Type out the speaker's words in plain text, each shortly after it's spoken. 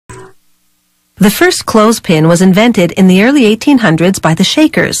The first clothespin was invented in the early 1800s by the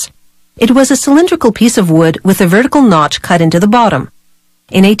Shakers. It was a cylindrical piece of wood with a vertical notch cut into the bottom.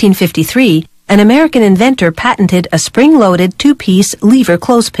 In 1853, an American inventor patented a spring-loaded two-piece lever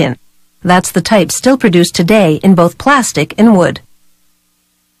clothespin. That's the type still produced today in both plastic and wood.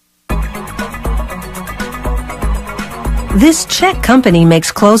 This Czech company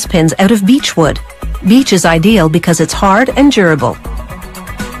makes clothespins out of beech wood. Beech is ideal because it's hard and durable.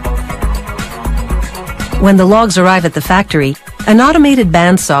 When the logs arrive at the factory, an automated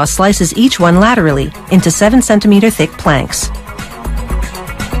bandsaw slices each one laterally into 7 centimeter thick planks.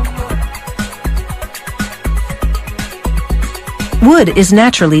 Wood is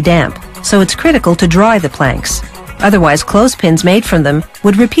naturally damp, so it's critical to dry the planks. Otherwise, clothespins made from them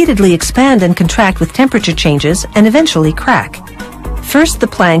would repeatedly expand and contract with temperature changes and eventually crack. First, the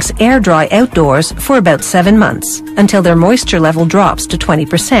planks air dry outdoors for about 7 months, until their moisture level drops to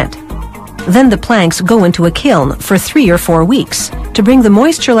 20%. Then the planks go into a kiln for 3 or 4 weeks to bring the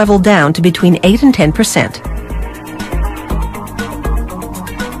moisture level down to between 8 and 10%.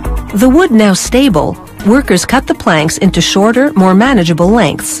 The wood now stable, workers cut the planks into shorter, more manageable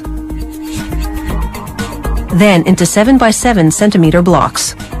lengths, then into 7 by 7 centimeter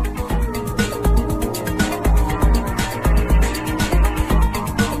blocks.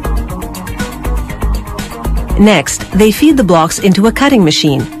 Next, they feed the blocks into a cutting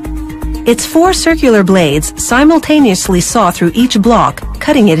machine. Its 4 circular blades simultaneously saw through each block,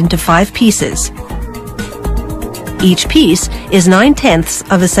 cutting it into 5 pieces. Each piece is 9/10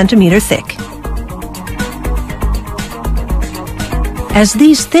 of a centimeter thick. As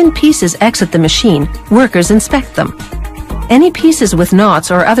these thin pieces exit the machine, workers inspect them. Any pieces with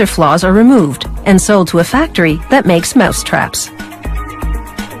knots or other flaws are removed and sold to a factory that makes mouse traps.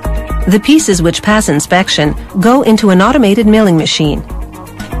 The pieces which pass inspection go into an automated milling machine.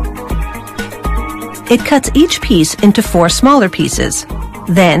 It cuts each piece into 4 smaller pieces.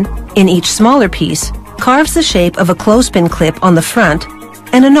 Then, in each smaller piece, carves the shape of a clothespin clip on the front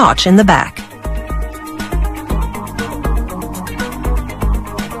and a notch in the back.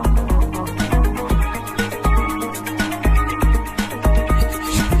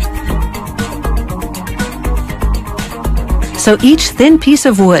 So each thin piece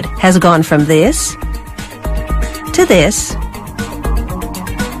of wood has gone from this to this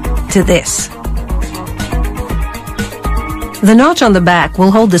to this. The notch on the back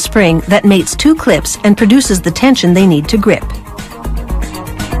will hold the spring that mates 2 clips and produces the tension they need to grip.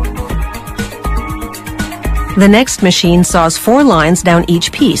 The next machine saws 4 lines down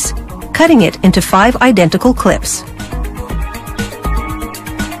each piece, cutting it into 5 identical clips.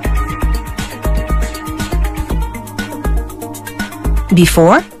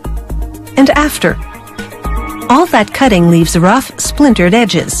 Before and after. All that cutting leaves rough, splintered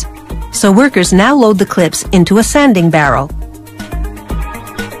edges. So workers now load the clips into a sanding barrel.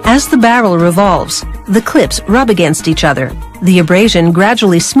 As the barrel revolves, the clips rub against each other, the abrasion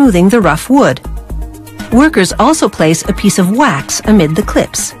gradually smoothing the rough wood. Workers also place a piece of wax amid the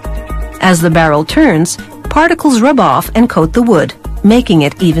clips. As the barrel turns, particles rub off and coat the wood, making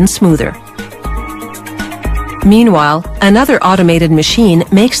it even smoother. Meanwhile, another automated machine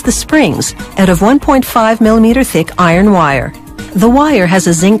makes the springs out of 1.5 millimeter thick iron wire. The wire has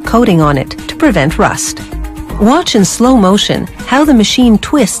a zinc coating on it to prevent rust. Watch in slow motion how the machine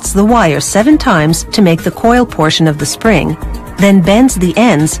twists the wire 7 times to make the coil portion of the spring, then bends the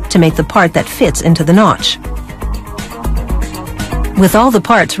ends to make the part that fits into the notch. With all the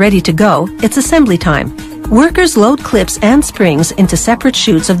parts ready to go, it's assembly time. Workers load clips and springs into separate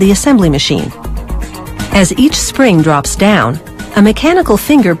chutes of the assembly machine. As each spring drops down, a mechanical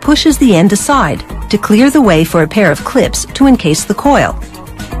finger pushes the end aside to clear the way for a pair of clips to encase the coil.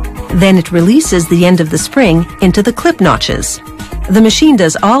 Then it releases the end of the spring into the clip notches. The machine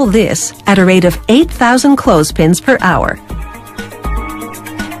does all this at a rate of 8,000 clothespins per hour.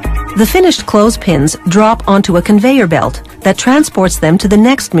 The finished clothespins drop onto a conveyor belt that transports them to the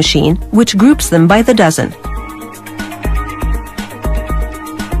next machine, which groups them by the dozen.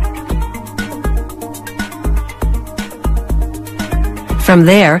 From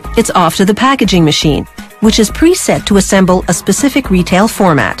there, it's off to the packaging machine, which is preset to assemble a specific retail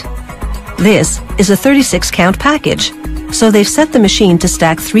format. This is a 36-count package, so they've set the machine to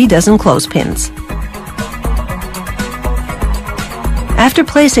stack 3 dozen clothespins. After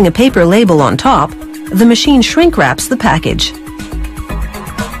placing a paper label on top, the machine shrink wraps the package.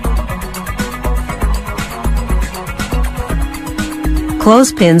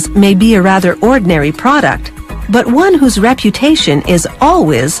 Clothespins may be a rather ordinary product, but one whose reputation is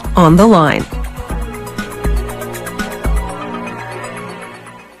always on the line.